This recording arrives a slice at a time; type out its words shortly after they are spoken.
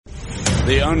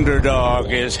The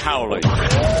underdog is howling.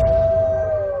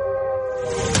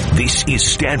 This is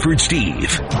Stanford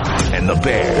Steve and the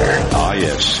Bear. Ah,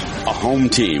 yes. A home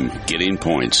team getting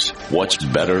points. What's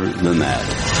better than that?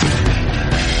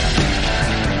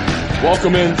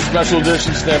 Welcome in, special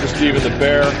edition, Stanford Steve and the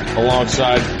Bear,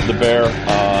 alongside the Bear.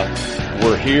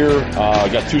 We're here.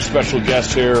 Got two special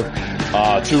guests here,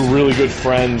 two really good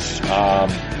friends.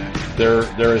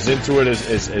 They're as into it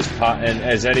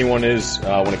as anyone is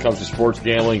when it comes to sports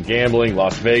gambling,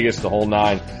 Las Vegas, the whole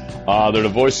nine. They're the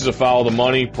voices of Follow the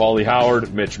Money, Paulie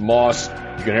Howard, Mitch Moss.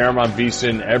 You can hear them on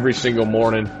VSiN every single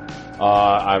morning.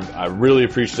 I really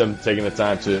appreciate them taking the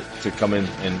time to come in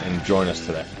and join us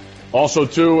today. Also,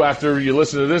 too, after you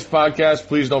listen to this podcast,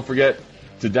 please don't forget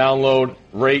to download,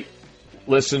 rate,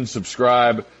 listen,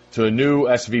 subscribe to a new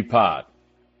SV Pod,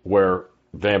 where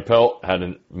Van Pelt had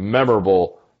a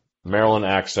memorable Maryland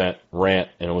accent rant,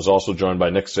 and was also joined by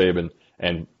Nick Saban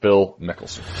and Bill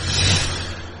Mickelson.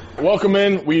 Welcome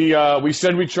in. We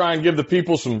said we'd try and give the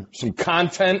people some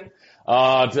content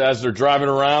as they're driving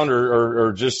around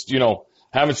or just,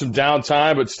 having some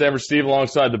downtime. But Stanford Steve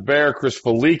alongside the Bear, Chris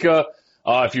Felica.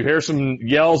 If you hear some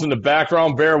yells in the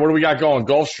background, Bear, what do we got going?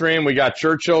 Gulfstream, we got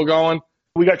Churchill going.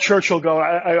 We got Churchill going.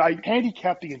 I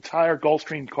handicapped the entire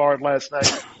Gulfstream card last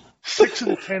night. 6 of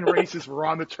the 10 races were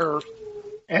on the turf,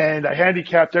 and I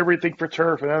handicapped everything for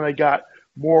turf, and then I got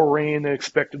more rain than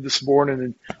expected this morning,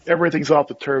 and everything's off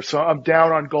the turf. So I'm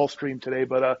down on Gulfstream today,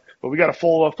 but we got a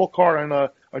full card on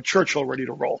Churchill ready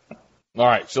to roll. All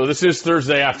right, so this is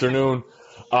Thursday afternoon.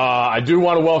 I do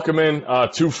want to welcome in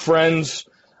two friends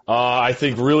I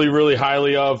think really, really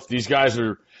highly of. These guys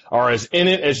are as in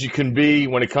it as you can be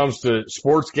when it comes to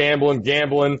sports gambling.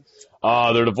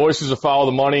 They're the voices of Follow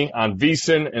the Money on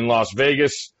VSiN in Las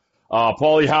Vegas.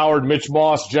 Paulie Howard, Mitch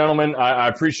Moss, gentlemen, I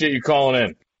appreciate you calling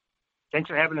in. Thanks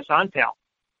for having us on, pal.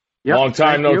 Yep, long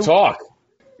time no talk.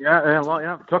 Yeah,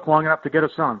 it took long enough to get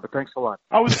us on, but thanks a lot.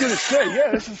 I was going to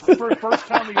say, this is the first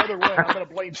time the other way. I'm going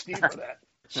to blame Steve for that.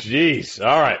 Jeez.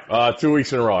 All right. 2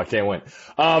 weeks in a row. I can't win.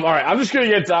 All right. I'm just going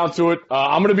to get down to it.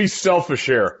 I'm going to be selfish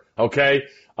here. Okay.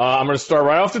 I'm going to start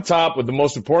right off the top with the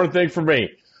most important thing for me.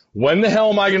 When the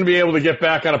hell am I going to be able to get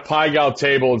back on a Pai Gow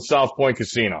table in South Point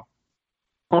Casino?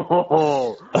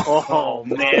 Oh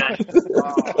man.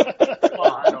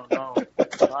 I don't know.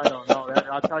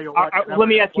 I'll tell you what. Let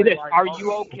me ask you this. Are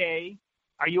you okay?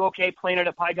 Are you okay playing at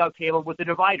a Pai Gow table with the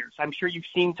dividers? I'm sure you've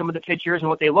seen some of the pictures and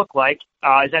what they look like.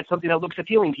 Is that something that looks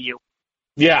appealing to you?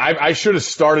 Yeah, I should have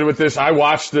started with this. I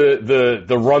watched the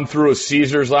run through of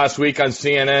Caesars last week on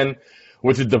CNN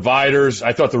with the dividers.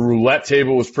 I thought the roulette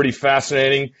table was pretty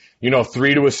fascinating.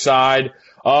 3 to a side.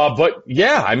 But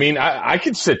yeah, I mean, I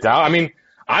could sit down. I mean,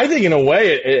 I think in a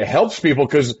way it helps people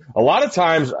because a lot of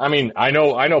times, I mean, I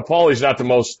know Paulie's not the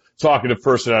most talkative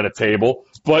person at a table,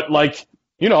 but like,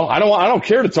 I don't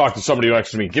care to talk to somebody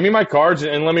next to me. Give me my cards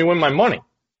and let me win my money.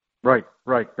 Right.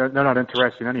 They're not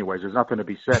interesting anyways. There's nothing to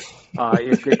be said.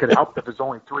 It could help if there's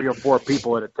only 3 or 4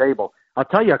 people at a table. I'll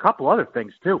tell you a couple other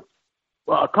things too.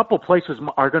 Well, a couple places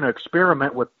are going to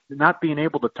experiment with not being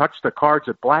able to touch the cards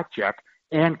at blackjack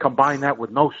and combine that with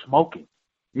no smoking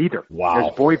either. Wow.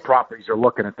 As Boyd properties are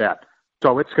looking at that.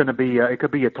 So it's going to be it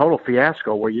could be a total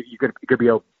fiasco where it's going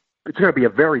to be a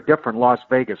very different Las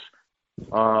Vegas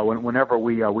whenever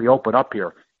we open up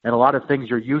here. And a lot of things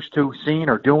you're used to seeing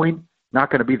or doing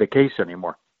not going to be the case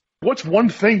anymore. What's one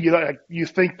thing you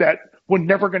think that we're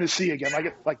never going to see again?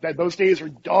 Like that, those days are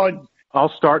done. I'll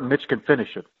start and Mitch can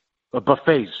finish it.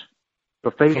 Buffets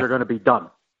are going to be done.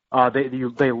 They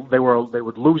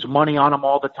would lose money on them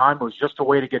all the time. It was just a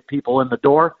way to get people in the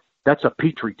door. That's a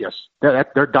petri dish.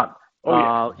 They're done.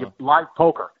 Oh, yeah. Live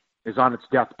poker is on its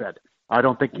deathbed. I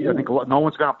think no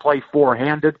one's going to play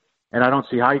four-handed, and I don't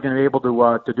see how you're going to be able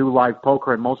to do live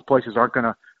poker. And most places aren't going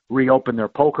to reopen their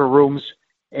poker rooms.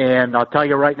 And I'll tell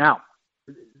you right now,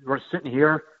 we're sitting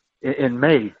here in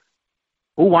May.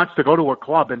 Who wants to go to a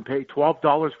club and pay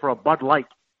 $12 for a Bud Light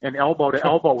and elbow to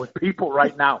elbow with people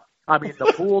right now? I mean,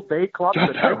 the pool day clubs,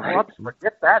 the night clubs,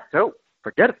 forget that too.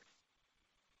 Forget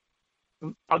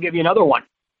it. I'll give you another one.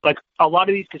 Like a lot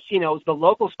of these casinos, the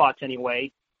local spots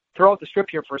anyway, throw out the strip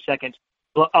here for a second.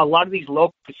 A lot of these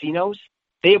local casinos,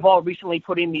 they have all recently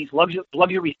put in these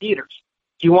luxury theaters.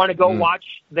 Do you want to go watch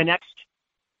the next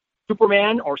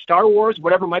Superman or Star Wars,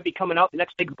 whatever might be coming out, the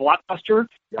next big blockbuster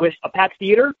with a packed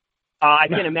theater? I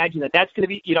can't imagine that's going to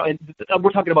be, and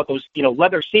we're talking about those,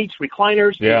 leather seats,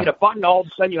 recliners. You hit a button, all of a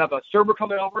sudden you have a server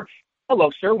coming over. Hello,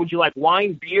 sir. Would you like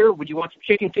wine, beer? Would you want some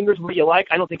chicken fingers? What do you like?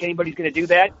 I don't think anybody's going to do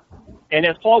that. And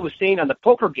as Paul was saying on the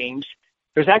poker games,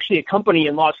 there's actually a company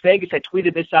in Las Vegas that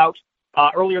tweeted this out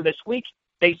earlier this week.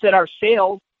 They said our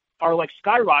sales are like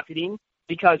skyrocketing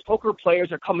because poker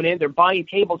players are coming in, they're buying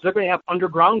tables, they're going to have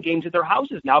underground games at their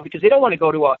houses now because they don't want to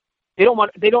go to they don't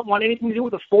want anything to do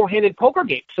with a four-handed poker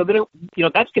game. So they don't,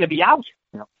 that's going to be out.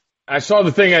 Yeah. I saw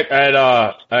the thing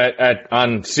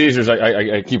on Caesars.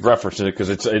 I keep referencing it because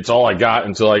it's all I got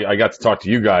until I got to talk to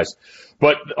you guys.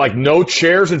 But like no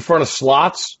chairs in front of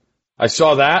slots. I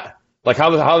saw that. Like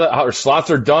how slots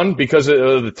are done because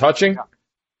of the touching. Yeah.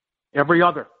 Every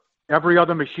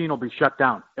other machine will be shut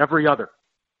down. Every other.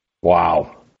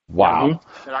 Wow. And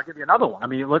I'll give you another one. I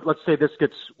mean, let's say this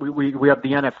gets we have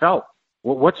the NFL.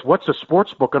 Well, what's a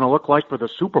sports book going to look like for the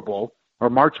Super Bowl or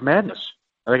March Madness?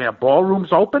 Are they going to have ballrooms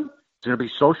open? Is there going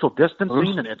to be social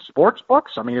distancing and sports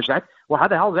books? I mean, how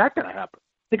the hell is that going to happen?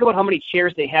 Think about how many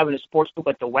chairs they have in a sports book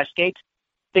like the Westgate.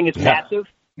 Thing is massive.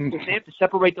 If they have to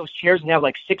separate those chairs and have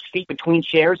like 6 feet between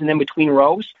chairs and then between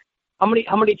rows, how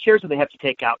many chairs do they have to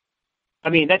take out? I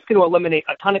mean, that's going to eliminate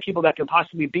a ton of people that could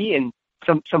possibly be in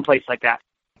some place like that.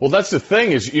 Well, that's the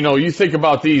thing is, you think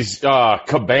about these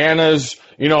cabanas,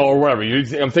 or whatever.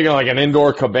 I'm thinking like an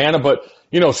indoor cabana, but,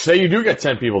 say you do get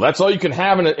 10 people. That's all you can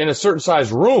have in a certain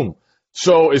size room.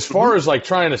 So as far as like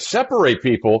trying to separate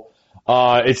people,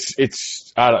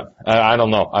 it's I don't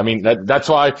know. I mean, that's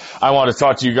why I want to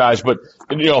talk to you guys. But,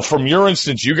 from your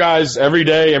instance, you guys every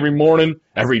day, every morning,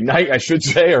 every night, I should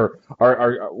say,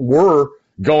 were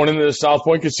going into the South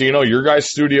Point Casino. Your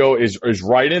guys' studio is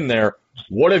right in there.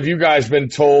 What have you guys been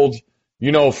told,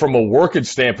 from a working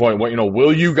standpoint?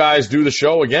 Will you guys do the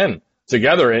show again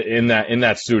together in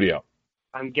that studio?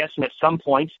 I'm guessing at some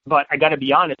point, but I got to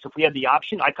be honest. If we had the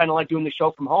option, I kind of like doing the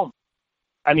show from home.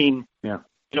 I mean,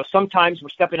 sometimes we're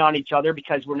stepping on each other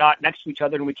because we're not next to each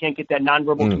other and we can't get that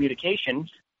nonverbal communication.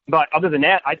 But other than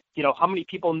that, how many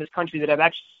people in this country that have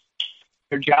actually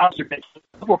their jobs are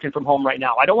working from home right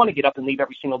now? I don't want to get up and leave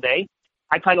every single day.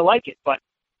 I kind of like it, but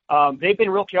they've been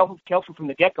real careful from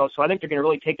the get-go, so I think they're going to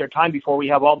really take their time before we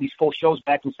have all these full shows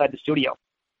back inside the studio.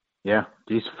 Yeah,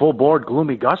 these full board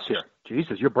gloomy Gus here.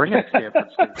 Jesus, you're bringing it, Stanford.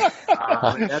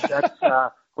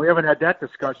 We haven't had that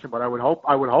discussion, but I would hope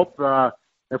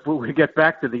if we get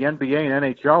back to the NBA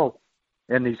and NHL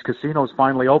and these casinos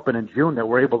finally open in June, that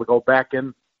we're able to go back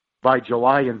in by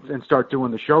July and start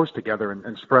doing the shows together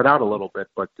and spread out a little bit.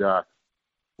 But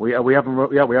we haven't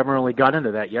really got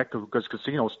into that yet because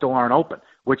casinos still aren't open,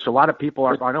 which a lot of people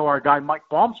are. I know our guy Mike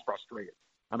Baum's frustrated.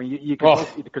 I mean, you can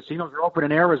the casinos are open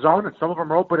in Arizona, and some of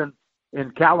them are open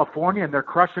in California, and they're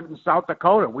crushing it in South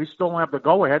Dakota. We still don't have the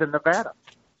go-ahead in Nevada.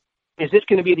 Is this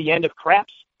going to be the end of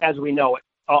craps as we know it?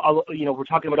 We're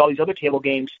talking about all these other table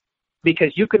games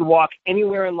because you could walk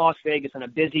anywhere in Las Vegas on a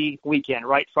busy weekend,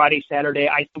 right? Friday, Saturday.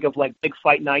 I think of like big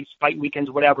fight nights, fight weekends,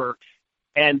 whatever.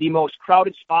 And the most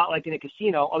crowded spot, like in a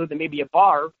casino, other than maybe a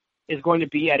bar, is going to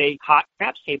be at a hot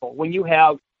craps table. When you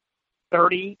have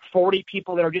 30, 40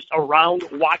 people that are just around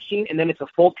watching, and then it's a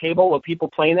full table of people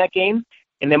playing that game,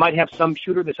 and they might have some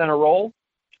shooter that's on a roll,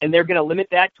 and they're going to limit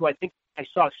that to, I think I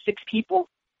saw 6 people.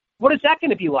 What is that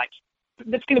going to be like?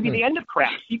 That's going to be the end of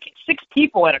craps. You get 6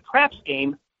 people at a craps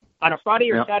game on a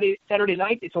Friday or Saturday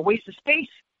night. It's a waste of space.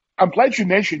 I'm glad you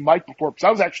mentioned Mike before, because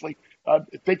I was actually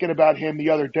thinking about him the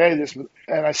other day.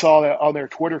 And I saw that on their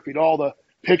Twitter feed, all the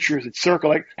pictures that circle.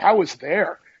 Like, how was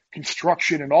their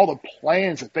construction and all the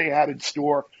plans that they had in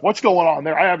store? What's going on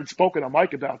there? I haven't spoken to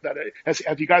Mike about that.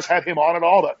 Have you guys had him on at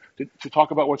all to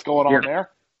talk about what's going on there?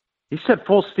 He said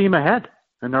full steam ahead,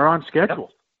 and they're on schedule.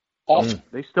 Yep. Awesome.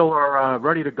 They still are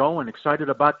ready to go and excited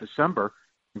about December.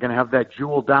 They're going to have that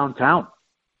jewel downtown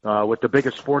with the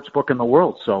biggest sports book in the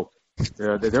world. So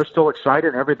they're still excited,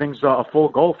 and everything's a full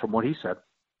go from what he said.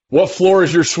 What floor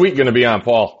is your suite going to be on,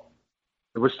 Paul?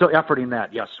 We're still efforting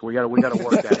that. Yes, we got to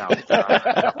work that out.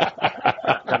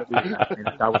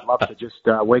 I would love to just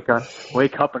wake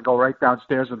up and go right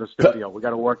downstairs in the studio. We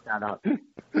got to work that out.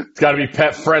 It's got to be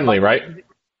pet friendly, right?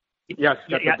 Yes,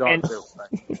 that's a dog too.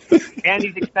 And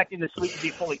he's expecting the suite to be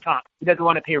fully comped. He doesn't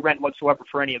want to pay rent whatsoever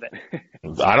for any of it.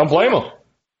 I don't blame him.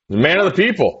 The man of the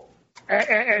people.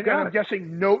 And I'm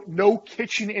guessing no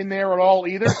kitchen in there at all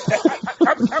either.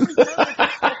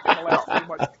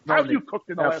 How have you cooked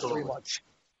in the last 3 months?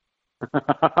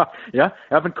 Yeah,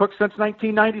 haven't cooked since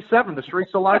 1997. The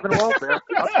street's alive and well, man.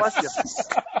 God bless you.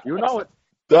 You know it.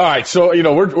 All right, so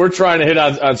we're trying to hit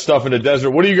on stuff in the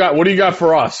desert. What do you got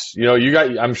for us?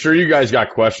 I'm sure you guys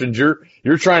got questions.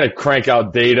 You're trying to crank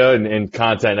out data and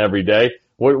content every day.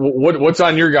 What's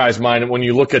on your guys' mind when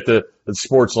you look at the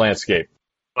sports landscape?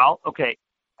 Well, okay,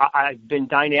 I've been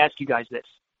dying to ask you guys this.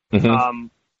 Mm-hmm.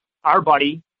 Our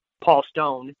buddy Paul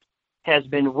Stone has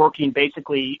been working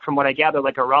basically, from what I gather,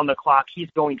 like around the clock. He's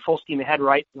going full steam ahead,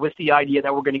 right, with the idea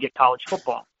that we're going to get college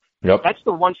football. Yep. That's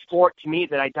the one sport to me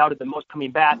that I doubted the most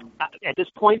coming back. At this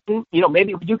point,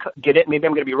 maybe we do get it. Maybe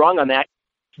I'm going to be wrong on that.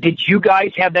 Did you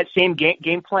guys have that same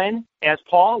game plan as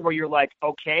Paul, where you're like,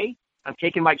 okay, I'm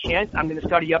taking my chance. I'm going to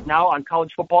study up now on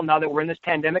college football now that we're in this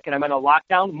pandemic and I'm in a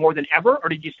lockdown more than ever? Or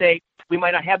did you say, we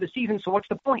might not have the season, so what's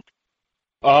the point?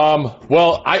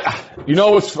 Well,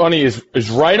 what's funny is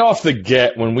right off the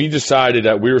get, when we decided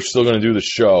that we were still going to do the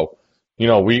show,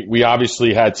 we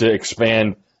obviously had to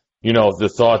expand,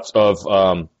 the thoughts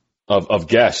of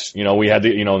guests. We had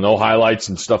to, no highlights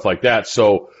and stuff like that.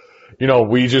 So,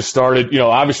 we just started,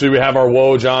 obviously we have our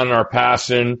Woj on and our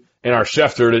Passon and our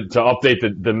Schefter to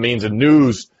update the means of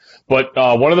news. But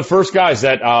one of the first guys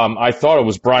that I thought it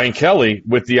was Brian Kelly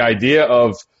with the idea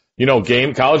of,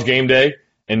 college game day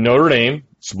in Notre Dame,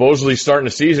 supposedly starting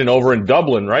the season over in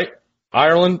Dublin, right?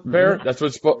 Ireland, Bear? Mm-hmm. That's what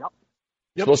it's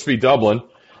supposed to be, Dublin.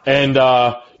 And,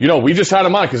 we just had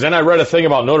him on because then I read a thing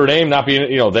about Notre Dame not being,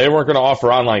 they weren't going to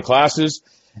offer online classes.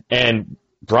 And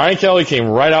Brian Kelly came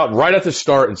right at the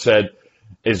start and said,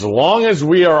 as long as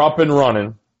we are up and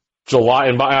running, July,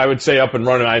 and I would say up and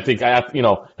running, I think,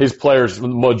 his players, the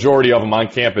majority of them on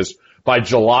campus, by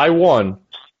July 1,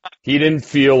 he didn't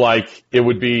feel like it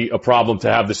would be a problem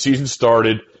to have the season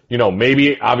started.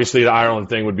 Maybe obviously the Ireland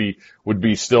thing would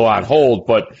be still on hold,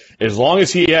 but as long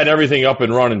as he had everything up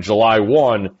and running July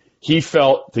 1, he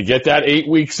felt to get that 8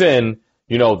 weeks in,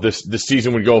 the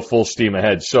season would go full steam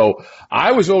ahead. So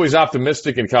I was always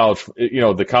optimistic in college,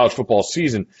 the college football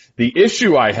season. The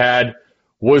issue I had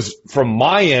was from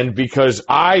my end because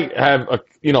I have,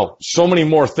 so many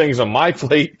more things on my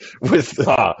plate with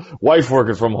wife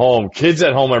working from home, kids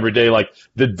at home every day. Like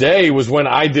the day was when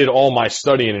I did all my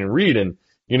studying and reading,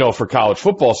 for college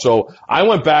football. So I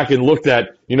went back and looked at,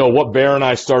 what Bear and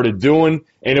I started doing,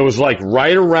 and it was like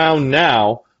right around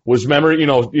now was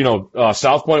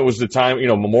South Point was the time,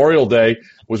 Memorial Day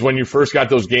was when you first got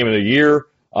those game of the year.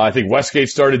 I think Westgate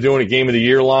started doing a game of the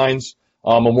year lines,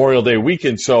 Memorial Day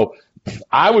weekend. So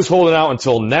I was holding out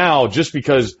until now just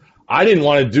because I didn't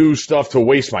want to do stuff to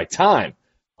waste my time.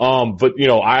 But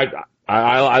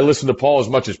I listen to Paul as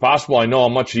much as possible. I know how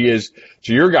much he is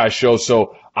to your guys' show.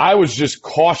 So I was just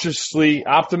cautiously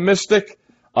optimistic,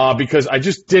 because I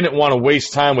just didn't want to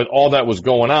waste time with all that was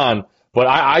going on. But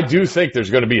I do think there's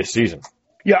going to be a season.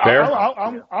 Yeah,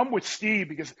 I'm with Steve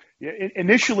because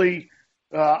initially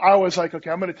I was like, okay,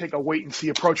 I'm going to take a wait and see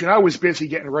approach. And I was busy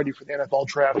getting ready for the NFL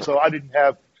draft, so I didn't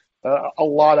have a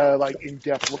lot of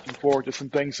in-depth looking forward to some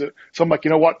things. So I'm like,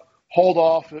 you know what, hold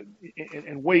off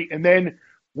and wait. And then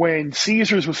when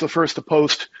Caesars was the first to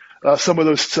post some of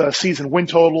those season win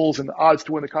totals and the odds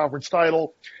to win the conference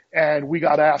title, and we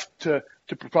got asked to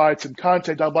provide some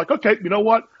content, I'm like, okay, you know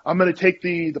what, I'm going to take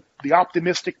the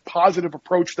optimistic, positive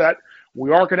approach that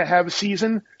we are going to have a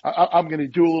season. I'm going to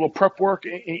do a little prep work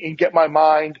and get my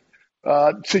mind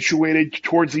situated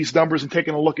towards these numbers and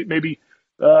taking a look at maybe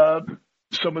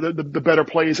some of the better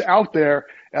plays out there.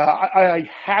 I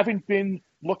haven't been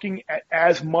looking at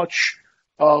as much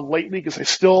lately because I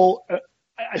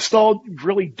still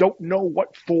really don't know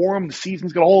what form the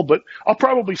season's going to hold, but I'll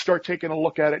probably start taking a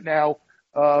look at it now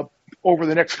over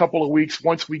the next couple of weeks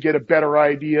once we get a better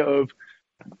idea of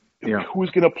who's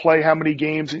going to play how many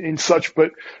games and such.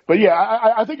 But yeah,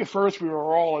 I think at first we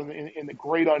were all in the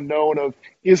great unknown of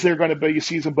is there going to be a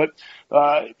season. But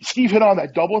Steve hit on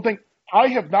that Dublin thing. I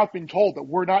have not been told that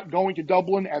we're not going to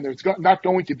Dublin and there's not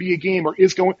going to be a game or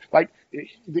is going.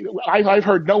 I've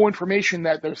heard no information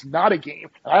that there's not a game.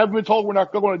 I haven't been told we're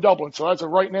not going to Dublin. So as of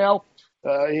right now,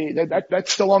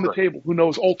 that's still on the table. Who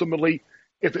knows ultimately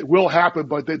if it will happen?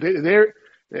 But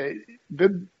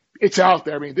it's out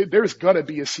there. I mean, there's going to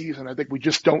be a season. I think we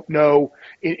just don't know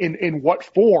in what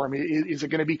form. Is it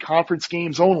going to be conference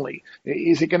games only?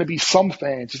 Is it going to be some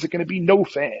fans? Is it going to be no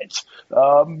fans?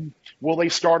 Will they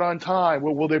start on time?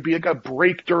 Will there be a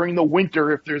break during the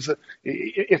winter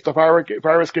if the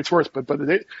virus gets worse? But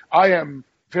I am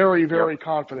very, very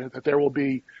confident that there will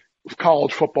be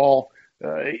college football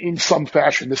in some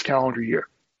fashion this calendar year.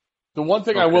 The one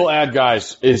thing I will add,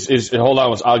 guys, is hold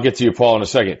on, I'll get to you, Paul, in a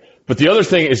second. But the other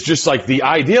thing is just like the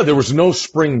idea there was no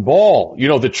spring ball.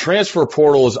 The transfer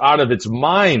portal is out of its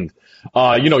mind.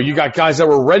 You got guys that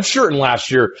were redshirting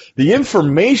last year. The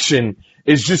information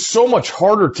is just so much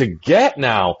harder to get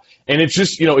now. And it's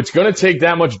just, it's going to take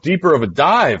that much deeper of a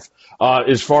dive,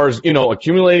 as far as,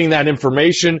 accumulating that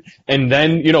information and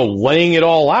then, laying it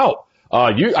all out.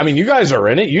 You guys are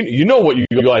in it. You know what you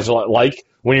guys like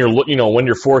when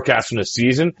you're forecasting a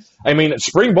season. I mean,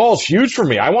 spring ball is huge for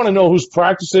me. I want to know who's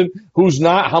practicing, who's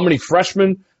not, how many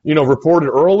freshmen, reported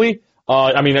early.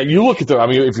 You look at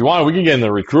if you want, we can get into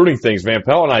the recruiting things. Van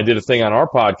Pelt and I did a thing on our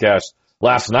podcast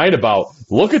last night about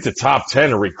look at the top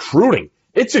 10 of recruiting.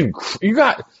 You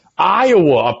got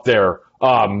Iowa up there,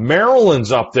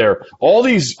 Maryland's up there. All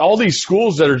these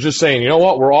schools that are just saying, you know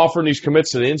what, we're offering these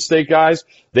commits to the in-state guys.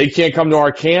 They can't come to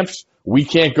our camps. We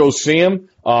can't go see them.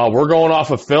 We're going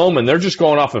off of film, and they're just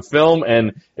going off of film,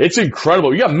 and it's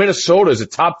incredible. You got Minnesota as a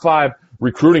top 5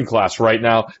 recruiting class right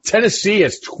now. Tennessee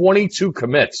has 22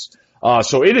 commits.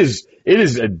 So it is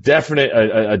a definite,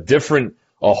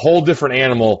 a whole different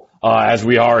animal, as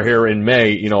we are here in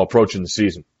May, approaching the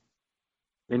season.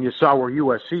 And you saw where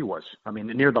USC was. I mean,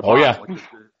 near the bottom, which is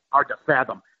hard to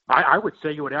fathom. I would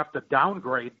say you would have to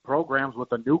downgrade programs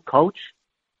with a new coach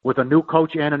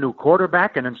and a new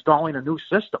quarterback and installing a new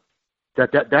system.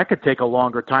 That could take a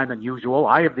longer time than usual.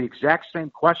 I have the exact same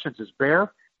questions as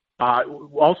Bear.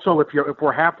 Also, if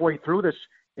we're halfway through this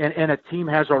and a team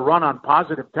has a run on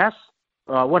positive tests,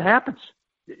 what happens?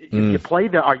 You play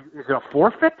is it a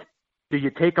forfeit? Do you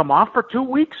take them off for 2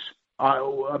 weeks?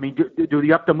 I mean, do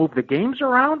you have to move the games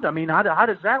around? I mean, how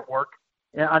does that work?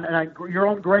 Your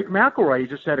own Greg McElroy, he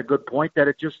just had a good point that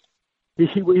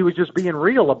he was just being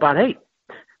real about, hey,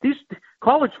 these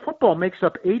college football makes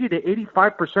up 80 to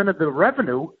 85% of the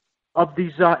revenue of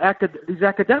these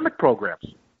academic programs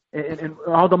and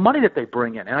all the money that they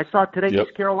bring in. And I saw today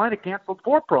East Carolina canceled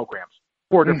 4 programs,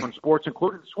 4 different sports,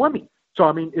 including swimming. So,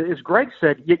 I mean, as Greg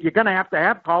said, you're going to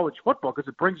have college football because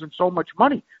it brings in so much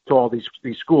money to all these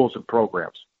schools and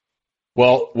programs.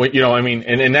 Well, I mean,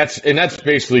 and that's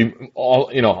basically all,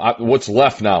 what's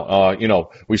left now.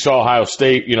 We saw Ohio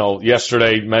State,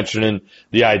 yesterday mentioning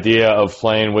the idea of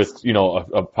playing with,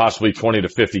 a possibly 20 to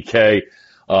 50K.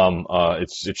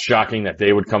 It's shocking that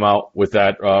they would come out with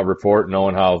that, report,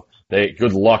 knowing how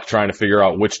good luck trying to figure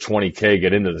out which 20K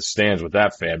get into the stands with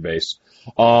that fan base.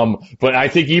 But I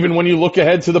think even when you look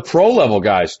ahead to the pro level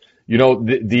guys,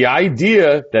 the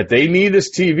idea that they need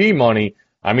this TV money,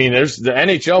 I mean, there's the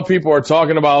NHL people are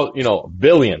talking about,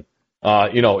 billion,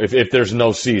 if there's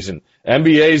no season.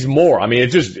 NBA's more. I mean, it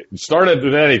just started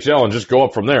with NHL and just go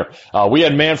up from there. We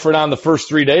had Manfred on the first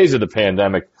 3 days of the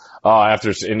pandemic,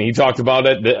 and he talked about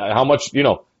it, how much,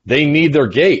 they need their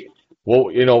gate. Well,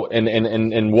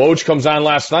 and Woj comes on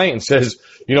last night and says,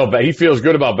 he feels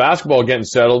good about basketball getting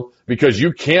settled because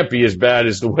you can't be as bad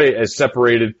as as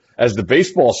separated as the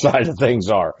baseball side of things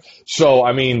are. So,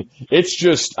 I mean, it's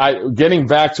just, getting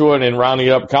back to it and rounding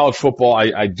up college football,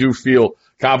 I do feel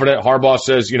confident. Harbaugh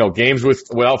says, games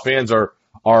without fans are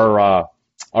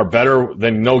better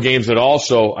than no games at all.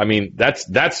 So, I mean, that's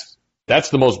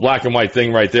the most black and white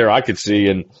thing right there I could see.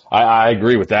 And I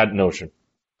agree with that notion.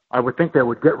 I would think they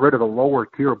would get rid of the lower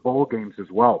tier bowl games as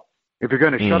well. If you're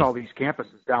going to shut all these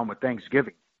campuses down with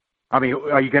Thanksgiving, I mean,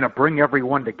 are you going to bring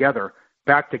everyone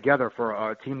back together for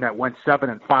a team that went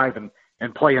 7-5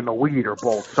 and play in the Weed or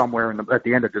Bowl somewhere at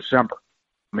the end of December?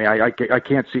 I mean, I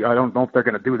can't see. I don't know if they're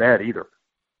going to do that either.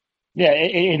 Yeah,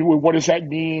 and what does that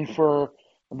mean for?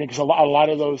 I mean, because a lot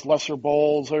of those lesser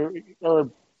bowls are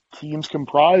teams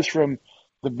comprised from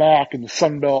the MAC and the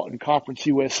Sun Belt and Conference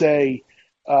USA.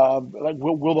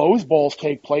 Will those bowls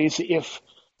take place if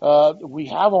we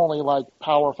have only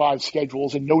Power 5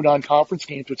 schedules and no non-conference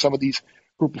games with some of these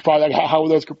Group of 5? How are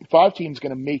those Group of 5 teams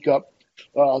going to make up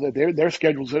their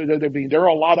schedules? There are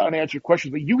a lot of unanswered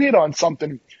questions, but you hit on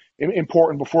something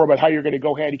important before about how you're going to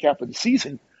go handicap for the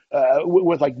season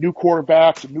with new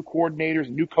quarterbacks and new coordinators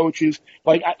and new coaches.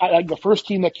 The first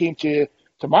team that came to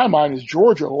my mind is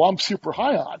Georgia, who I'm super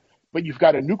high on. But you've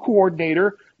got a new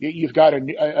coordinator, you've got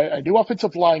a new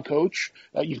offensive line coach,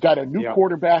 you've got a new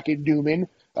quarterback in Newman,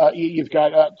 you've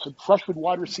got some freshman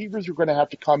wide receivers who are going to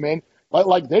have to come in.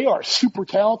 They are super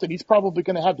talented. He's probably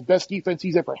going to have the best defense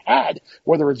he's ever had,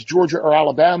 whether it's Georgia or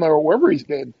Alabama or wherever he's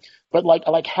been. But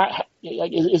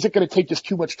is it going to take just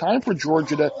too much time for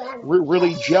Georgia to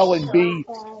really gel and be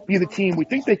the team we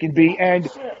think they can be? And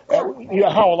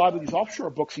how a lot of these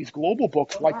offshore books, these global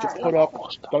books, like to put up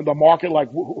the market,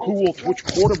 which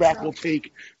quarterback will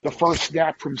take the first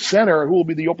snap from center, who will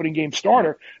be the opening game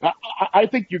starter. I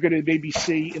think you're going to maybe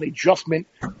see an adjustment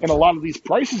in a lot of these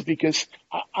prices because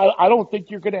I don't think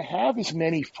you're going to have as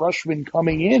many freshmen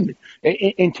coming in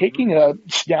and taking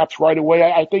snaps right away.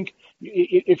 I think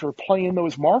if you're playing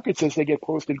those markets as they get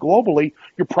posted globally,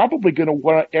 you're probably going to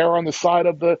want to err on the side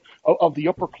of the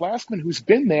upperclassman who's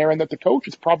been there and that the coach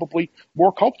is probably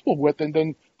more comfortable with, and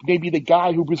then maybe the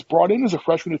guy who was brought in as a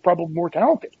freshman is probably more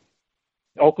talented.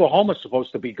 Oklahoma's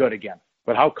supposed to be good again,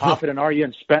 but how confident are you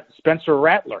in Spencer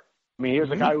Rattler? I mean, here's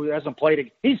a guy who hasn't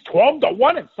played. He's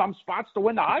 12-1 in some spots to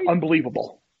win the Heisman.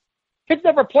 Unbelievable. Kid's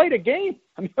never played a game.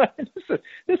 I mean,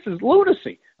 this is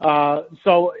lunacy.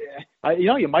 So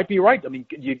you might be right. I mean,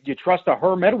 you trust a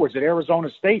Herm Edwards at Arizona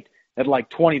State at like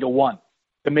 20-1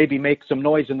 to maybe make some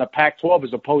noise in the Pac-12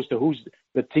 as opposed to who's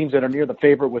the teams that are near the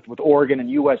favorite with Oregon and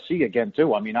USC again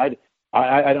too. I mean, I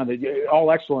don't know.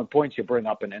 All excellent points you bring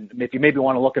up, and if you maybe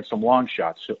want to look at some long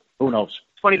shots, who knows?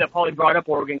 It's funny that Paulie brought up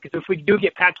Oregon, because if we do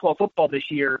get Pac-12 football this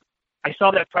year, I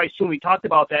saw that price soon. We talked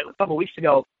about that a couple of weeks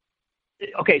ago.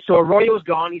 Okay, so Arroyo's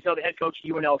gone. He's now the head coach of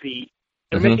UNLV.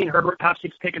 They're missing Herbert, top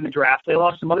 6 pick in the draft. They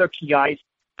lost some other key guys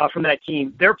from that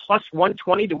team. They're plus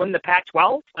 120 to win the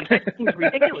Pac-12. Like, that seems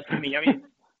ridiculous to me. I mean,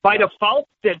 by default,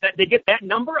 they get that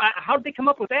number? How did they come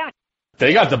up with that?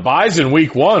 They got the buys in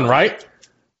week 1, right?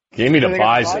 Give me the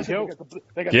Bison.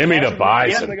 Give me the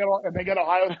Bison. They got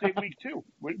Ohio State week 2.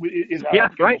 Yeah,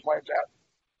 right.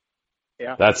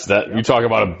 Yeah, that's that. You talk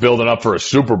about a building up for a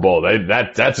Super Bowl.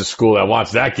 That's a school that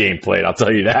wants that game played. I'll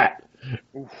tell you that.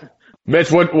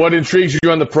 Mitch, what intrigues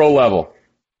you on the pro level?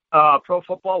 Pro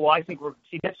football. Well, I think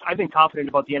I've been confident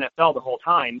about the NFL the whole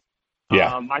time.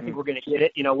 Yeah. I think we're going to get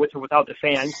it, with or without the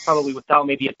fans, probably without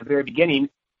maybe at the very beginning.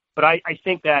 But I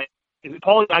think that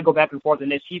Paul and I go back and forth on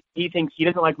this. He thinks he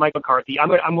doesn't like Mike McCarthy.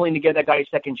 I'm willing to give that guy a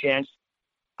second chance.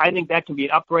 I think that can be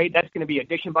an upgrade. That's going to be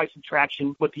addition by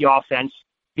subtraction with the offense,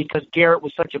 because Garrett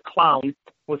was such a clown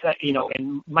with that,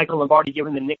 and Michael Lombardi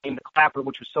giving the nickname the Clapper,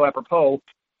 which was so apropos.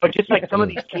 But just like some of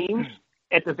these teams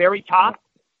at the very top,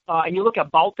 and you look at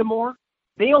Baltimore,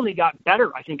 they only got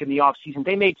better, I think, in the offseason.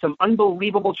 They made some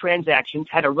unbelievable transactions,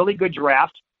 had a really good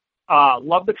draft,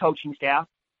 love the coaching staff,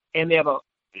 and they have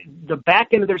the back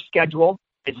end of their schedule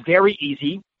is very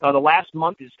easy. The last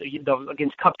month is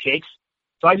against Cupcakes.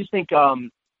 So I just think,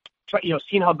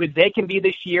 seeing how good they can be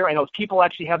this year. I know people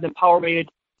actually have them power rated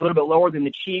a little bit lower than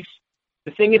the Chiefs.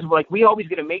 The thing is, we always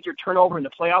get a major turnover in the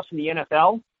playoffs in the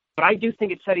NFL, but I do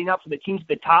think it's setting up for the teams at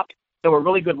the top that were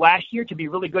really good last year to be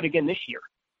really good again this year.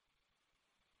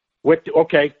 With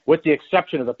the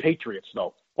exception of the Patriots,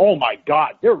 though. Oh, my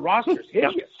God, their roster's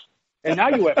hideous. And now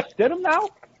you have Stidham now?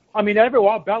 I mean,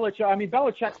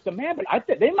 Belichick's the man, but I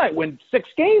think they might win 6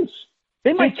 games.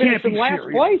 They might finish in last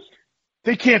place.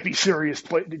 They can't be serious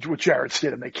with Jarrett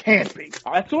Stidham. They can't be.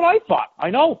 That's what I thought. I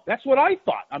know. That's what I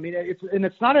thought. I mean,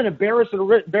 it's not an embarrassment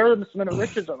of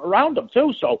riches around them,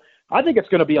 too. So I think it's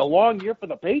going to be a long year for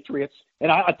the Patriots.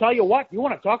 And I tell you what, you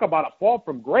want to talk about a fall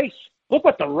from grace. Look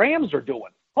what the Rams are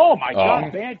doing. Oh, my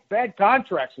God, bad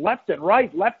contracts left and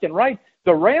right.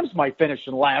 The Rams might finish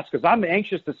in last because I'm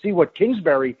anxious to see what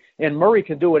Kingsbury and Murray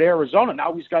can do at Arizona.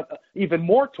 Now he's got even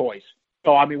more toys.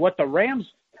 So, I mean, what the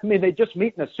Rams – they just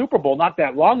meet in the Super Bowl not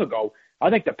that long ago.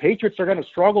 I think the Patriots are going to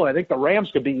struggle. I think the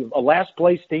Rams could be a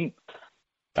last-place team.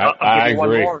 I agree.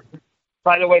 One more.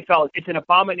 By the way, fellas, it's an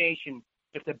abomination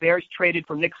if the Bears traded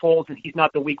for Nick Foles and he's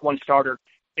not the Week 1 starter.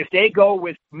 If they go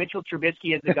with Mitchell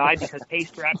Trubisky as the guy because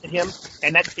Pace drafted him,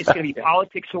 and it's going to be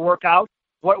politics to work out,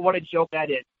 what a joke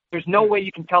that is. There's no way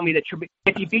you can tell me that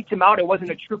if he beats him out, it wasn't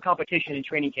a true competition in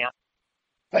training camp.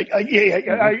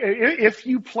 If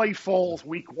you play Foles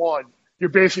Week 1, you're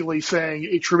basically saying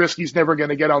Trubisky's never going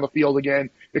to get on the field again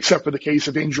except for the case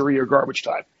of injury or garbage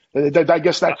time. I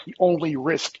guess that's the only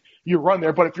risk you run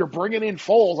there. But if you're bringing in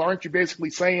Foles, aren't you basically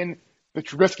saying the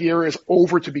Trubisky era is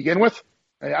over to begin with?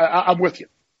 I'm with you.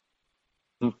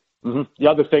 Mm-hmm. The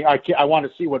other thing, I want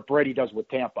to see what Brady does with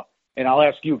Tampa. And I'll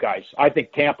ask you guys, I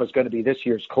think Tampa's going to be this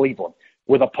year's Cleveland,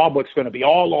 where the public's going to be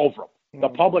all over them. The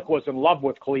public was in love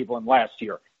with Cleveland last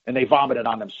year, and they vomited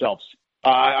on themselves.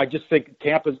 I just think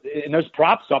Tampa's – and there's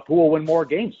props up who will win more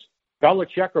games,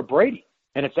 Belichick or Brady.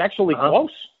 And it's actually close,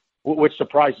 which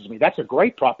surprises me. That's a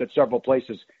great prop that several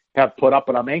places have put up,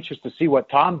 and I'm anxious to see what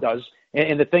Tom does.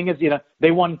 And the thing is,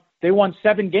 they won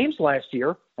 7 games last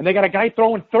year, and they got a guy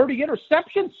throwing 30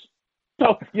 interceptions.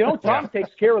 So, Tom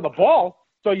takes care of the ball.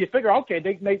 So you figure, okay,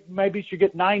 they maybe should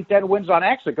get 9-10 wins on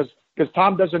accident because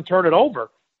Tom doesn't turn it over.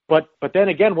 But then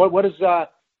again, what is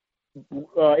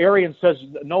Arian says,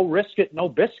 no risk it, no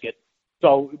biscuit.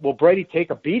 So will Brady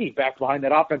take a beating back behind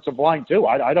that offensive line too?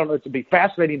 I don't know. It'll be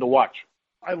fascinating to watch.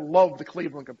 I love the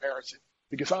Cleveland comparison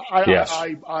because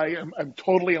I am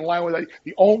totally in line with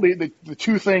that. The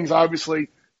two things, obviously,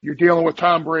 you're dealing with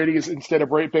Tom Brady instead of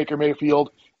Baker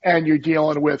Mayfield, and you're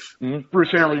dealing with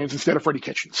Bruce Arians instead of Freddie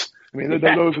Kitchens. I mean,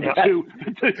 those are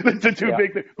the two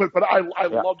big things. But I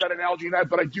love that analogy in that.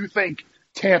 But I do think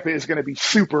Tampa is going to be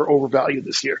super overvalued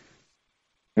this year.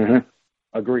 Mm-hmm.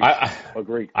 Agreed. I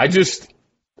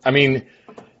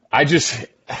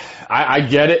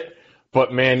get it,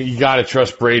 but man, you got to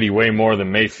trust Brady way more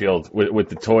than Mayfield with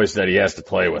the toys that he has to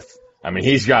play with. I mean,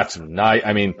 he's got some nice.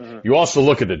 I mean, you also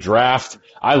look at the draft.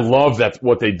 I love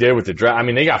what they did with the draft. I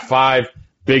mean, they got 5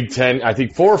 Big Ten. I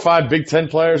think 4 or 5 Big Ten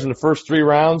players in the first 3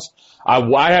 rounds.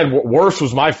 Worst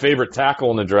was my favorite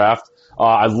tackle in the draft.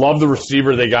 I love the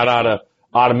receiver they got out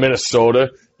of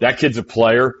Minnesota. That kid's a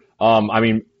player. I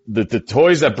mean, the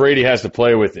toys that Brady has to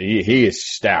play with, he is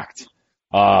stacked.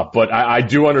 But I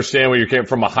do understand where you're coming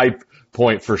from a hype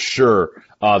point for sure.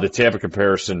 The Tampa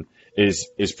comparison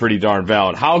is pretty darn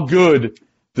valid. How good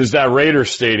does that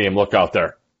Raiders stadium look out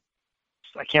there?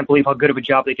 I can't believe how good of a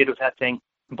job they did with that thing.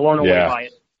 I'm blown away by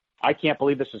it. I can't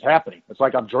believe this is happening. It's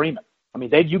like I'm dreaming. I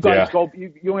mean, you guys go.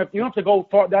 You don't have to go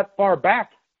that far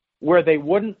back where they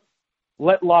wouldn't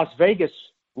let Las Vegas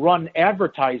run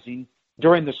advertising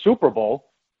during the Super Bowl,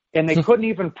 and they couldn't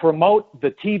even promote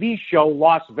the TV show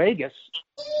Las Vegas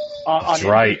on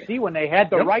NBC when they had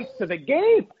the rights to the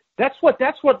game. That's what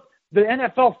the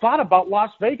NFL thought about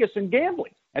Las Vegas and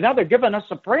gambling. And now they're giving us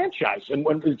a franchise, and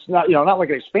when it's not, not like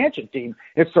an expansion team.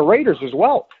 It's the Raiders as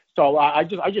well. So I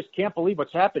just can't believe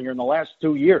what's happened here in the last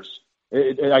 2 years.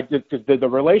 The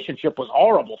relationship was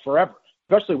horrible forever,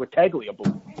 especially with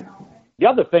Tagliabue. The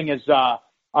other thing is,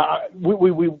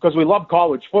 because we love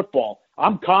college football,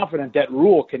 I'm confident that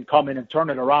Rule can come in and turn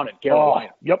it around at Carolina.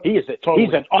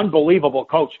 He's an unbelievable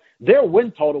coach. Their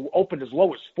win total opened as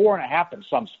low as 4.5 in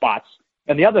some spots.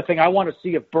 And the other thing, I want to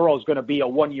see if Burrow's going to be a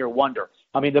one-year wonder.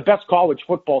 I mean, the best college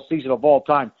football season of all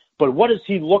time. But what does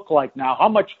he look like now? How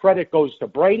much credit goes to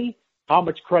Brady? How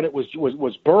much credit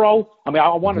was Burrow? I mean,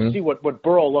 I want to see what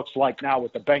Burrow looks like now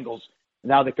with the Bengals.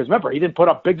 Now, because remember, he didn't put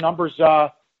up big numbers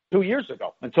 2 years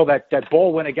ago until that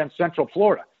bowl win against Central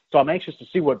Florida. So I'm anxious to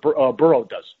see what Burrow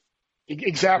does.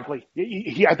 Exactly.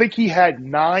 I think he had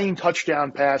 9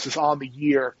 touchdown passes on the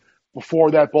year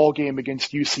before that bowl game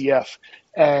against UCF.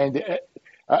 And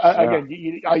again,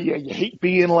 you hate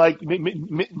being like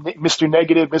Mr.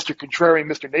 Negative, Mr. Contrarian,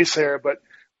 Mr. Naysayer, but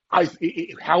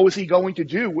how is he going to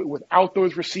do without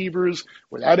those receivers,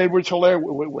 without Edwards-Helaire,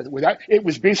 without it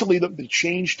was basically the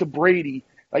change to Brady.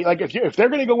 Like if they're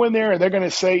going to go in there and they're going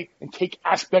to say and take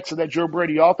aspects of that Joe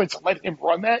Brady offense and let him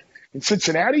run that in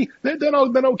Cincinnati, then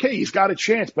okay, he's got a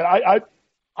chance. But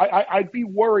I'd be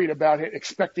worried about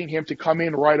expecting him to come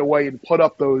in right away and put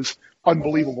up those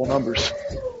unbelievable numbers.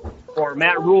 Or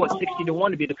Matt Rule at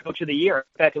 60-1 to be the coach of the year.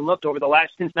 Back and looked over the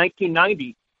last since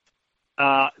 1990.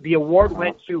 The award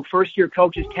went to first-year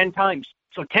coaches 10 times.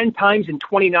 So 10 times in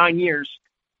 29 years.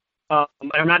 I'm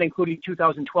not including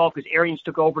 2012 because Arians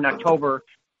took over in October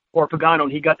for Pagano,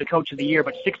 and he got the coach of the year.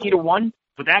 But 60-1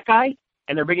 for that guy,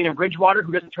 and they're bringing in Bridgewater,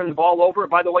 who doesn't turn the ball over.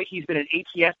 By the way, he's been an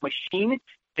ATS machine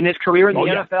in his career in the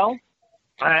NFL.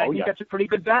 I think that's a pretty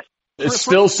good bet. It's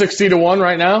still 60-1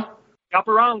 right now? Up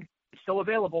around. It's still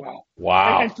available.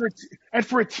 Wow. And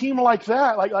for a team like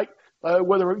that,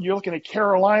 whether you're looking at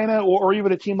Carolina or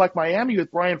even a team like Miami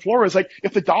with Brian Flores, like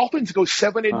if the Dolphins go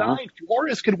 7-9,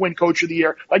 Flores could win Coach of the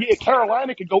Year. Like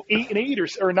Carolina could go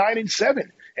 8-8 or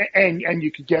 9-7, and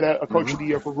you could get a Coach of the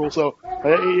Year for Rule. So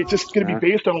it's just going to be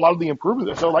based on a lot of the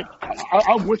improvements. So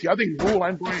I'm with you. I think Rule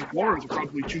and Brian Flores are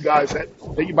probably two guys that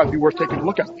you might be worth taking a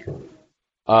look at.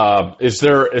 Is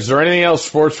there anything else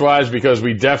sports-wise? Because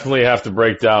we definitely have to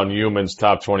break down Human's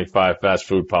top 25 fast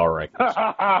food power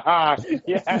rankings.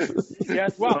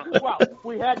 Yes. Well,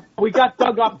 we got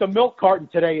Doug off the milk carton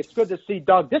today. It's good to see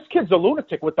Doug. This kid's a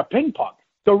lunatic with the ping pong.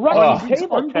 The running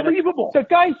table unbelievable. The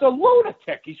guy's a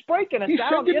lunatic. He's breaking it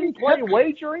down. In-play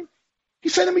wagering.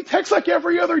 He's sending me texts like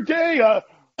every other day.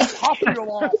 Popular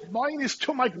off, -2.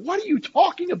 I'm like, what are you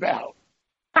talking about?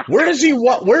 Where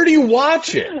do you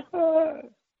watch it?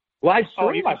 Live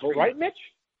stream, right, Mitch?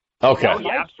 Okay.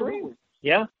 Yeah, absolutely.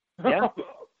 Yeah.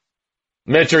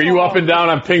 Mitch, are you up and down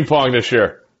on ping pong this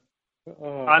year?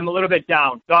 I'm a little bit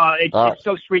down. It's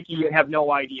so streaky, you have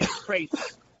no idea. It's crazy.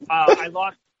 I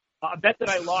lost a bet that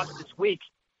I lost this week.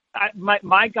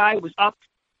 My guy was up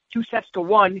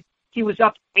 2-1. He was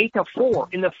up 8-4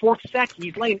 in the fourth set.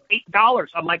 He's laying $8.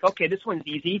 I'm like, okay, this one's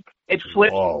easy. It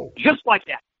flipped just like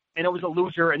that. And it was a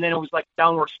loser, and then it was like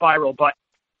downward spiral. But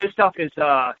this stuff is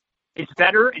it's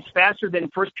better. It's faster than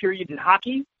first period in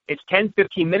hockey. It's 10,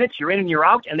 15 minutes. You're in and you're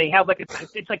out. And they have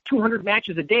it's like 200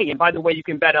 matches a day. And by the way, you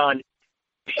can bet on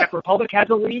the Czech Republic has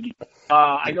a league.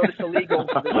 I noticed a league over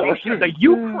the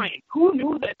Ukraine. Who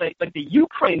knew that? Like the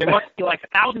Ukraine, there must be like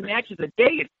 1,000 matches a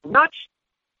day. It's nuts.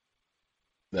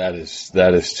 That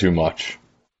is too much.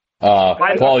 Paul,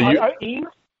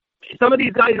 some of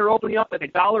these guys are opening up like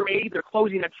 $1.80. They're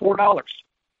closing at $4.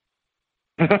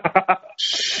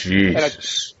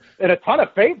 Jesus. And a ton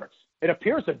of favorites. It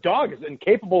appears the dog is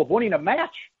incapable of winning a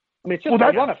match. I mean, it's just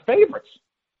a run of favorites.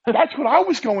 That's what I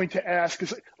was going to ask.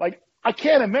 Because, I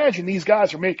can't imagine these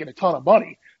guys are making a ton of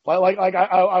money.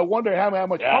 I wonder how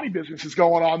much money business is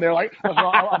going on there.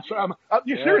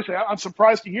 Seriously, I'm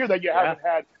surprised to hear that you haven't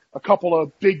had a couple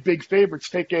of big favorites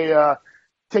take a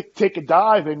take a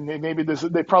dive, and maybe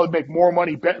they probably make more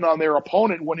money betting on their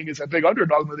opponent winning as a big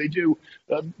underdog than they do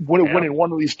winning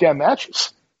one of these damn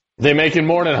matches. They making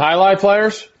more than highlight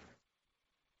players?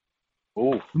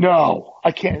 Oh no,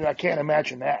 I can't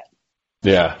imagine that.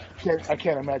 Yeah, I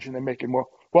can't imagine them making more.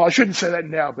 Well, I shouldn't say that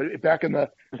now, but back in the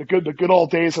good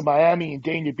old days of Miami and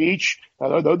Dania Beach,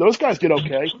 those guys did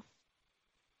okay.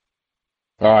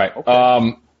 All right.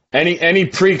 Okay. Any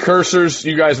precursors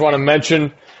you guys want to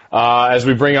mention as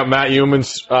we bring up Matt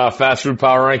Youmans' fast food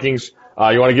power rankings?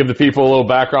 You want to give the people a little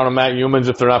background on Matt Youmans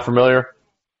if they're not familiar?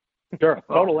 Sure.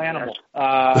 Total animal.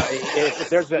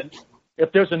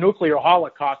 If there's a nuclear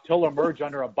holocaust, he'll emerge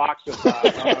under a box of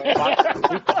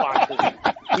pizza boxes.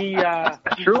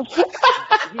 True.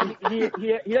 He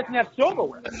doesn't have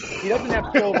silverware.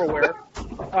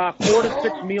 4 to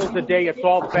 6 meals a day. It's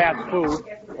all fast food.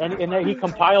 And he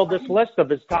compiled this list of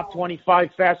his top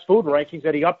 25 fast food rankings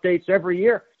that he updates every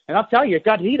year. And I'll tell you, it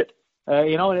got heated.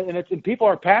 And people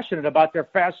are passionate about their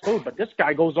fast food, but this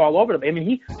guy goes all over them. I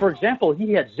mean, for example,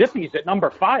 he had Zippy's at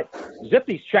number 5.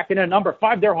 Zippy's checking in at number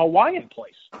 5. They're a Hawaiian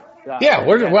place. Yeah,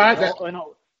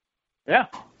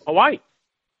 Hawaii.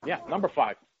 Yeah, number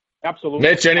 5. Absolutely.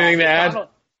 Mitch, anything to add?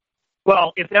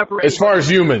 Well, if ever, as far as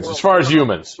humans.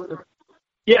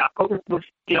 Yeah,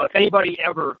 if anybody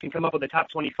ever can come up with a top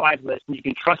 25 list and you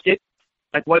can trust it,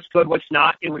 like what's good, what's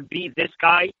not, it would be this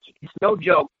guy. It's no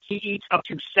joke. He eats up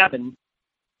to seven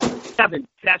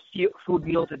fast food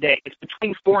meals a day. It's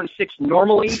between 4 and 6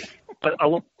 normally, but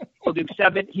he'll do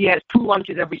 7. He has 2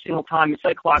 lunches every single time. It's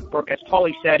like clockwork. As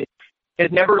Paulie said, he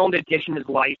has never owned a dish in his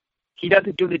life. He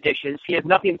doesn't do the dishes. He has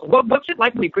nothing. What's it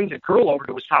like when he brings a girl over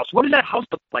to his house? What does that house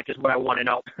look like is what I want to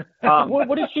know.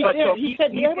 What is she? He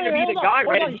said he's going to be the guy,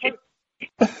 right?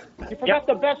 You forgot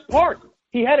the best part.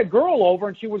 He had a girl over,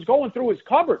 and she was going through his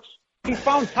cupboards. He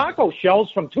found taco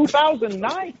shells from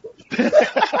 2009. He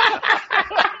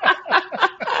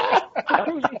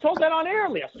told that on air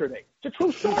yesterday. It's a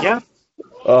true story. Yeah.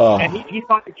 And he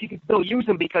thought that she could still use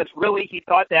them because really he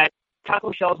thought that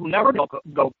taco shells will never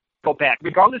go back,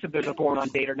 regardless if there's a born on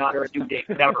date or not or a due date,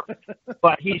 whatever.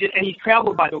 But he's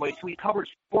traveled, by the way, so he covered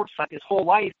sports like his whole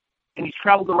life, and he's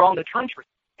traveled around the country.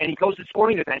 And he goes to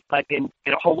sporting events like in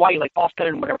Hawaii, like Boston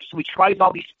and whatever. So he tries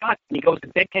all these spots, and he goes to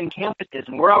Big Ten campuses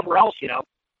and wherever else,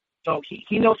 So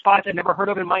he knows spots I've never heard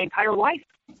of in my entire life.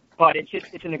 But it's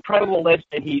an incredible list,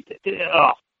 and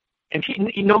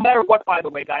no matter what, by the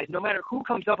way, guys, no matter who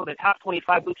comes up with the top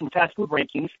 25 list in fast food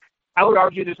rankings, I would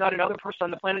argue there's not another person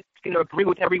on the planet that's going to agree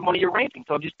with every one of your rankings.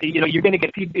 So just, you're going to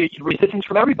get resistance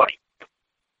from everybody.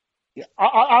 Yeah,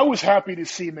 I was happy to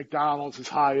see McDonald's as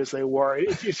high as they were.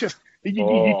 It's just you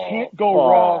can't go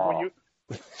wrong when you.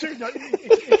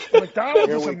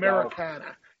 McDonald's is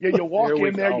Americana. Yeah, you walk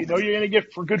in there, you know you're going to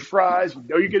get good fries, you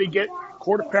know you're going to get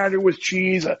quarter pounder with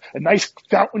cheese, a nice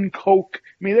fountain Coke.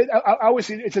 I mean, I always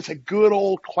say it's just a good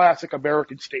old classic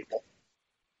American staple.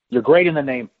 You're great in the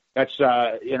name. That's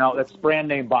that's brand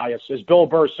name bias. As Bill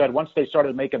Burr said, once they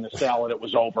started making the salad, it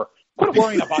was over. Quit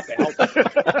worrying about the health.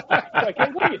 Like,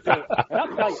 hey, what are you doing? And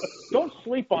I'll tell you, don't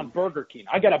sleep on Burger King.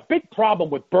 I got a big problem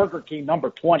with Burger King number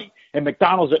 20 and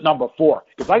McDonald's at number 4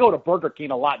 because I go to Burger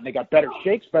King a lot and they got better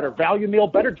shakes, better value meal,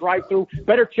 better drive-through,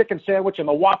 better chicken sandwich, and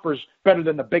the Whopper's better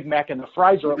than the Big Mac, and the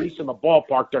fries are at least in the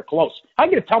ballpark. They're close. How are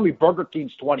you going to tell me Burger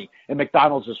King's 20 and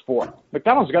McDonald's is 4?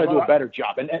 McDonald's got to do a better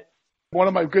job. And one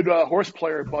of my good horse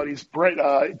player buddies, Brett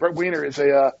Weiner, is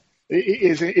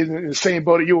in the same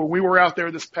boat as you. When we were out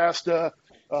there this past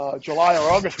July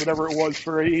or August, whatever it was,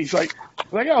 he's like,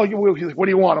 oh, he's like, what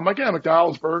do you want? I'm like, yeah,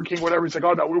 McDonald's, Burger King, whatever. He's like,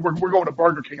 oh no, we're going to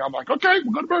Burger King. I'm like, okay,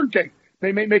 we'll go to Burger King.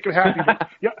 They may make him happy. But,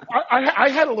 yeah, I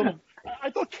had a little. I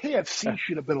thought KFC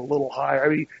should have been a little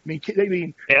higher. I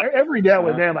mean, every now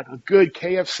and then, like a good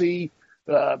KFC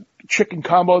chicken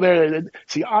combo there.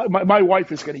 See, my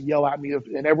wife is going to yell at me,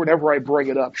 and whenever I bring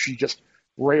it up, she just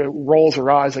rolls her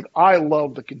eyes. Like, I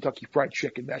love the Kentucky Fried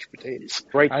Chicken mashed potatoes.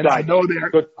 Great side. I know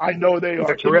they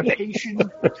are terrific.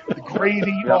 The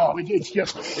gravy,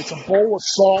 it's a bowl of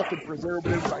salt and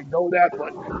preservatives. I know that,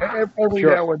 but every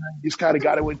now and then you just kind of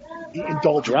got to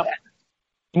indulge in that.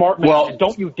 Smart man. Well,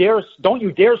 don't you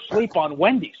dare sleep on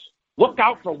Wendy's. Look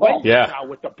out for Wendy's now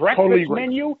with the breakfast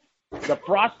menu. The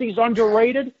Frosty's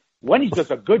underrated. Wendy's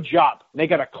does a good job. They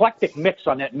got an eclectic mix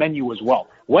on that menu as well.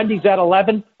 Wendy's at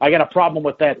 11. I got a problem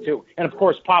with that too. And of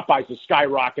course, Popeyes is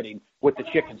skyrocketing with the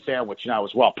chicken sandwich now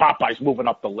as well. Popeyes moving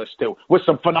up the list too with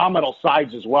some phenomenal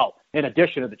sides as well, in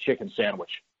addition to the chicken sandwich.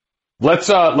 Let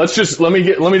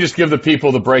me just give the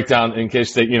people the breakdown in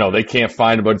case they can't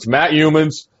find it. But it's Matt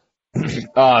Youmans,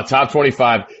 top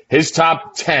 25. His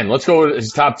top 10. Let's go with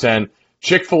his top 10.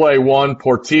 Chick-fil-A 1,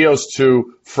 Portillo's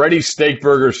 2, Freddy's Steak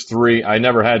Burgers 3. I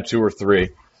never had 2 or 3.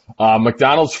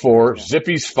 McDonald's 4,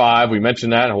 Zippy's 5. We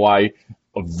mentioned that in Hawaii.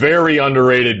 A very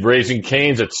underrated Raising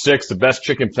Cane's at 6, the best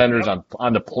chicken tenders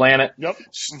on the planet. Yep.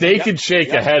 Steak and Shake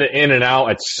ahead of In-N-Out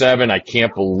at 7. I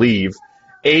can't believe.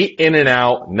 8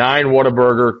 In-N-Out, 9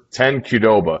 Whataburger, 10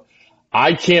 Qdoba.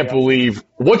 I can't believe.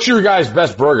 What's your guys'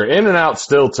 best burger? In-N-Out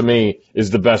still, to me, is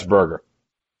the best burger.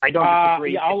 I don't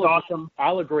disagree. Yeah, it's awesome.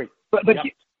 I'll agree. But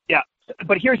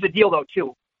but here's the deal, though,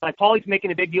 too. Like Paulie's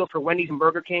making a big deal for Wendy's and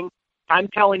Burger King. I'm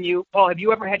telling you, Paul, have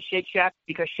you ever had Shake Shack?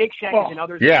 Because Shake Shack is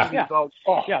another votes.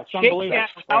 It's Shake Shack,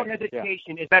 without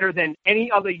hesitation, is better than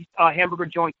any other hamburger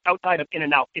joint outside of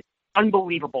In-N-Out. It's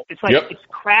unbelievable. It's like it's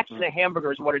cracked in a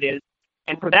hamburger is what it is.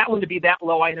 And for that one to be that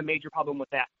low, I had a major problem with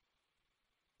that.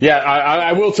 Yeah,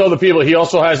 I will tell the people he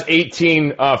also has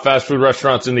 18 fast food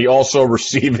restaurants in the also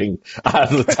receiving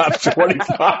out of the top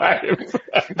 25. It's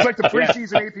like the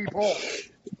preseason AP poll.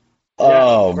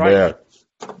 Oh, man.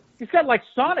 He's got like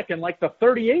Sonic in like the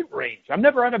 38 range. I've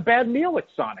never had a bad meal at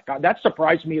Sonic. That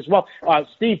surprised me as well.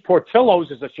 Steve,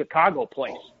 Portillo's is a Chicago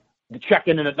place. The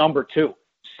check-in at number 2.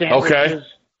 Sandwiches,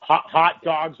 hot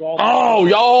dogs, all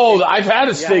that. I've had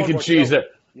a steak and cheese there.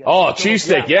 Oh,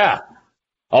 cheesesteak,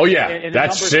 Oh, yeah, and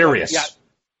that's serious.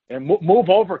 And move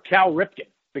over Cal Ripken,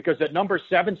 because at number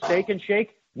 7, Steak and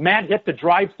Shake, Matt hit the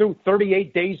drive-through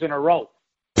 38 days in a row.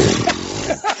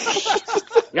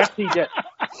 Yes, he did.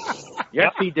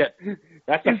 Yes, he did.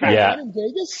 That's a fact. Yeah. In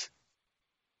Vegas?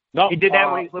 No, he did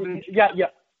that when he was living in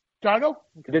Chicago?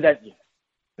 He did that.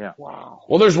 Yeah. Wow.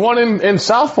 Well, there's one in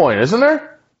South Point, isn't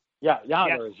there? There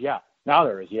is. Now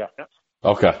there is.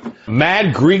 Okay.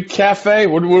 Mad Greek Cafe.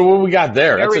 What we got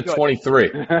there? That's at 23.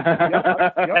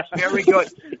 That's very good.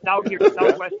 It's out here,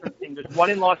 southwestern thing. There's one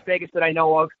in Las Vegas that I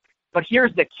know of. But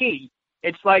here's the key.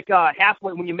 It's like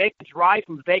halfway when you make the drive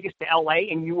from Vegas to L.A.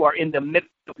 and you are in the middle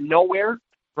of nowhere,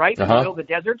 right? In the middle of the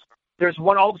desert. There's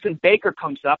one, all of a sudden Baker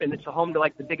comes up, and it's a home to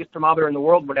like the biggest thermometer in the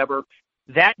world, whatever.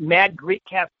 That Mad Greek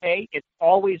Cafe, it's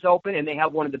always open, and they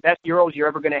have one of the best gyros you're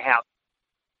ever going to have.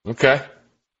 Okay.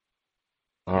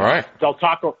 All right. Del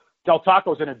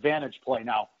Taco's an advantage play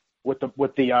now with the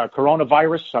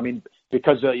coronavirus. I mean,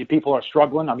 because people are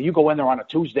struggling. I mean, you go in there on a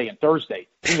Tuesday and Thursday,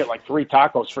 you can get like 3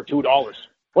 tacos for $2.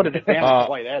 What an advantage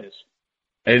play that is.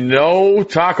 And no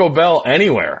Taco Bell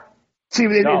anywhere. See,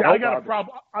 I got a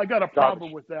problem. I got a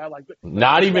problem with that. Like,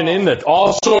 not even in the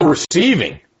also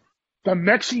receiving. The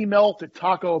Mexi Melt at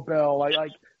Taco Bell, like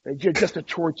just a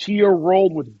tortilla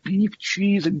rolled with beef,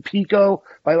 cheese, and pico.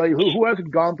 Like who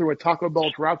hasn't gone through a Taco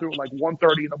Bell drive-through at like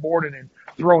 1:30 in the morning and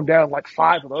thrown down like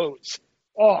 5 of those?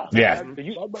 Oh, yeah.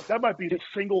 That might be the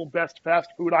single best fast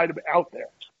food item out there.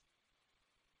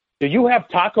 Do you have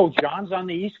Taco John's on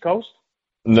the East Coast?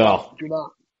 No. I do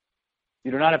not.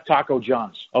 You do not have Taco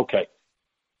John's. Okay.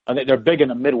 I think they're big in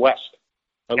the Midwest.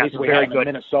 At least we had them in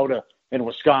Minnesota and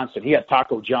Wisconsin. He had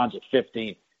Taco John's at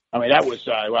 15. I mean, that was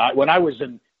when I was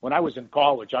in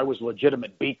college. I was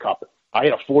legitimate B cup. I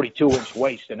had a 42-inch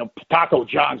waist, and Taco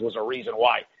John's was a reason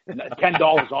why. And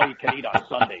 $10 all you can eat on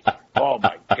Sundays. Oh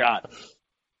my God!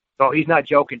 Oh, he's not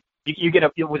joking. You get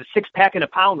it was a 6-pack and a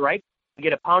pound, right? You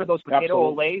get a pound of those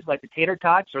potato olays, like the tater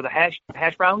tots or the hash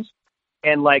browns,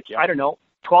 and I don't know,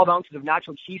 12 ounces of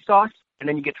nacho cheese sauce, and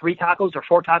then you get 3 tacos or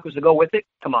 4 tacos to go with it.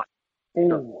 Come on.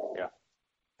 Oh, yeah.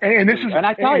 And this is, and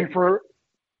I tell you,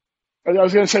 I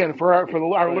was going to say, and for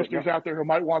our listeners out there who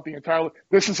might want the entire,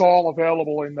 this is all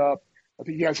available in, I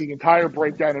think he has the entire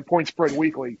breakdown in Point Spread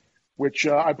Weekly, which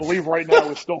I believe right now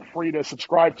is still free to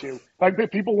subscribe to. Like, if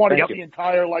people want to get the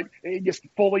entire, and just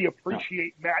fully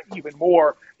appreciate Matt even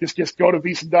more, just go to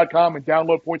VSiN.com and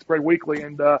download Point Spread Weekly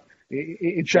and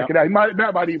check it out.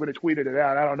 Matt might even have tweeted it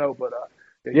out. I don't know, but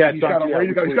he's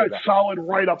got solid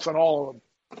write-ups on all of them.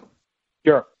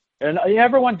 Sure. And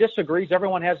everyone disagrees.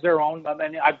 Everyone has their own. I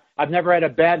mean, I've never had a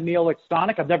bad meal at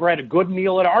Sonic. I've never had a good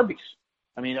meal at Arby's.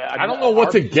 I mean, I don't know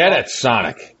what to get at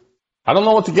Sonic.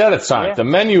 Yeah. The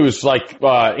menu is like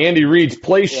Andy Reid's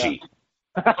play sheet.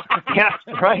 Yeah,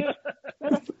 right.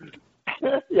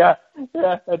 yeah,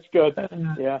 that's good.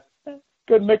 Yeah,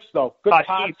 good mix though. Good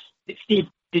Steve,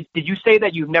 did you say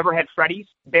that you've never had Freddy's?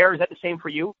 Bear, is that the same for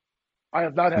you? I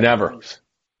have not had never. Freddy's.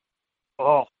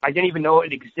 Oh, I didn't even know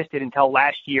it existed until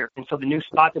last year. And so the new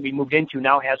spot that we moved into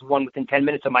now has one within 10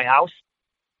 minutes of my house.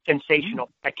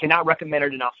 Sensational. I cannot recommend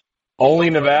it enough.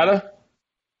 Only Nevada?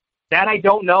 That I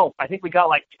don't know. I think we got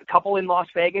like a couple in Las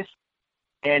Vegas.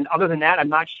 And other than that, I'm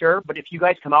not sure. But if you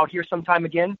guys come out here sometime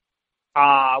again,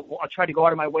 I'll try to go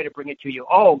out of my way to bring it to you.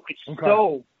 Oh, it's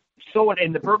so,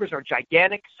 and the burgers are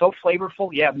gigantic, so flavorful.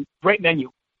 Yeah, great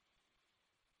menu.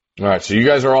 All right, so you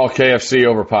guys are all KFC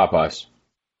over Popeyes.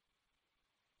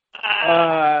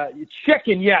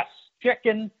 Chicken, yes.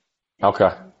 Chicken. Okay.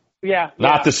 Yeah.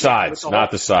 Not the sides.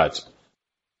 Not the sides.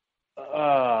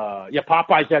 Yeah,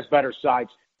 Popeyes has better sides.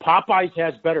 Popeyes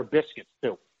has better biscuits,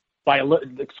 too.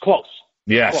 It's close.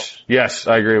 Yes. Close. Yes,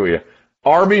 I agree with you.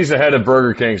 Arby's ahead of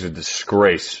Burger King's a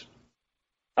disgrace.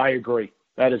 I agree.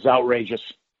 That is outrageous.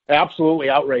 Absolutely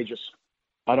outrageous.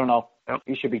 I don't know.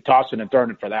 He should be tossing and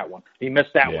turning for that one. He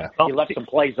missed that one. He left some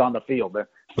plays on the field there.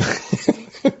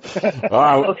 All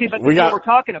right. Okay, but this is what we're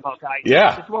talking about, guys.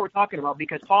 Yeah. This is what we're talking about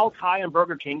because Paul's high on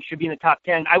Burger King should be in the top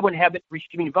 10. I wouldn't have it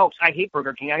receiving votes. I hate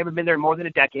Burger King. I haven't been there more than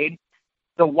a decade.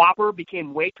 The Whopper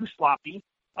became way too sloppy.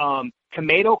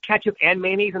 Tomato, ketchup, and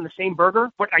mayonnaise in the same burger?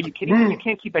 What, are you kidding me? You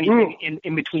can't keep anything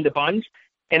in between the buns.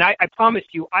 And I promise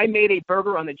you, I made a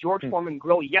burger on the George Foreman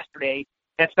grill yesterday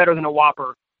that's better than a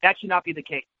Whopper. That should not be the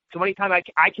case. So anytime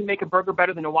I can make a burger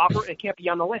better than a Whopper, it can't be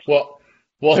on the list. Well,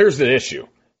 here's the issue.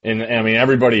 And I mean,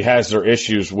 everybody has their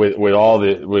issues with all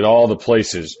the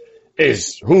places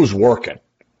is who's working.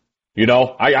 You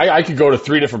know, I could go to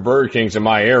 3 different Burger Kings in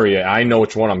my area. I know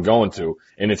which one I'm going to,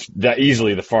 and it's that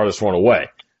easily the farthest one away.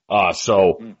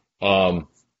 The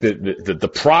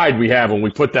pride we have when we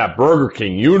put that Burger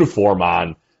King uniform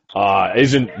on,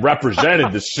 isn't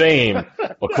represented the same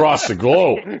across the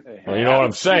globe. You know what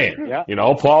I'm saying? Yeah. You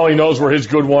know, Paulie knows where his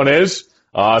good one is.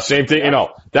 Same thing, you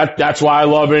know, that's why I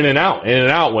love In-N-Out.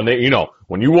 In-N-Out, when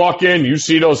when you walk in, you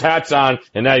see those hats on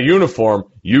and that uniform,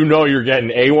 you know you're getting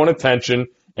A1 attention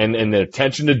and the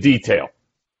attention to detail.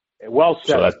 Well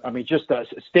said. So I mean, just a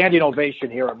standing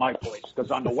ovation here at my place.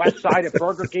 Because on the west side at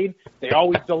Burger King, they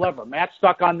always deliver. Matt's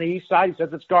stuck on the east side. He says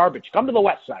it's garbage. Come to the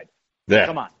west side. Yeah.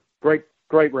 Come on. Great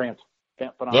rant.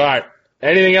 All right.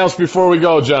 Anything else before we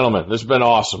go, gentlemen? This has been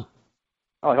awesome.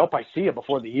 Oh, I hope I see you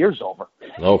before the year's over.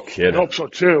 No kidding. I hope so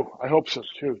too.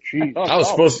 Jeez. I was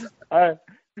supposed to.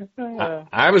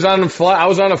 I was on a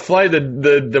flight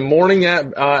the morning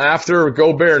after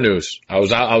Go Bear news. I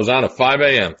was on at 5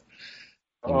 a.m.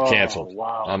 Canceled.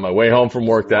 Wow. On my way home from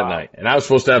work that night, and I was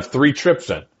supposed to have 3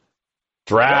 trips in: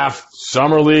 draft,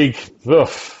 summer league.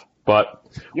 Oof. But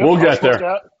we'll get there.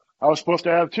 I was supposed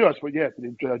to have 2.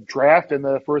 The draft and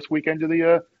the first weekend of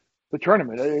the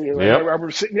tournament. I remember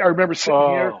sitting here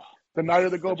the night of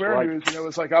the Go Bear news, and it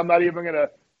was like, I'm not even going to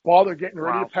bother getting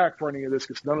ready to pack for any of this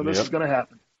because none of this is going to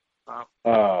happen.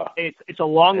 It's a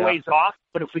long ways off,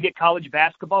 but if we get college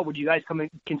basketball, would you guys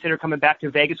consider coming back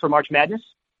to Vegas for March Madness?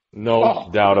 No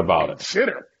doubt about it.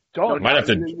 Consider. Don't. I might have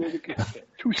to 2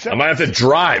 seconds. I might have to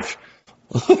drive.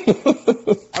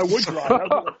 I would drive.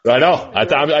 I know.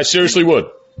 I seriously would.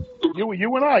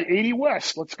 You and I, 80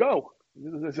 West. Let's go.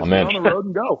 Let's I'm get in. on the road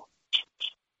and go.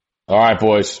 All right,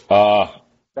 boys.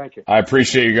 Thank you. I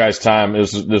appreciate you guys' time.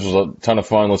 This was a ton of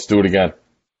fun. Let's do it again.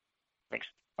 Thanks.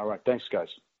 All right. Thanks, guys.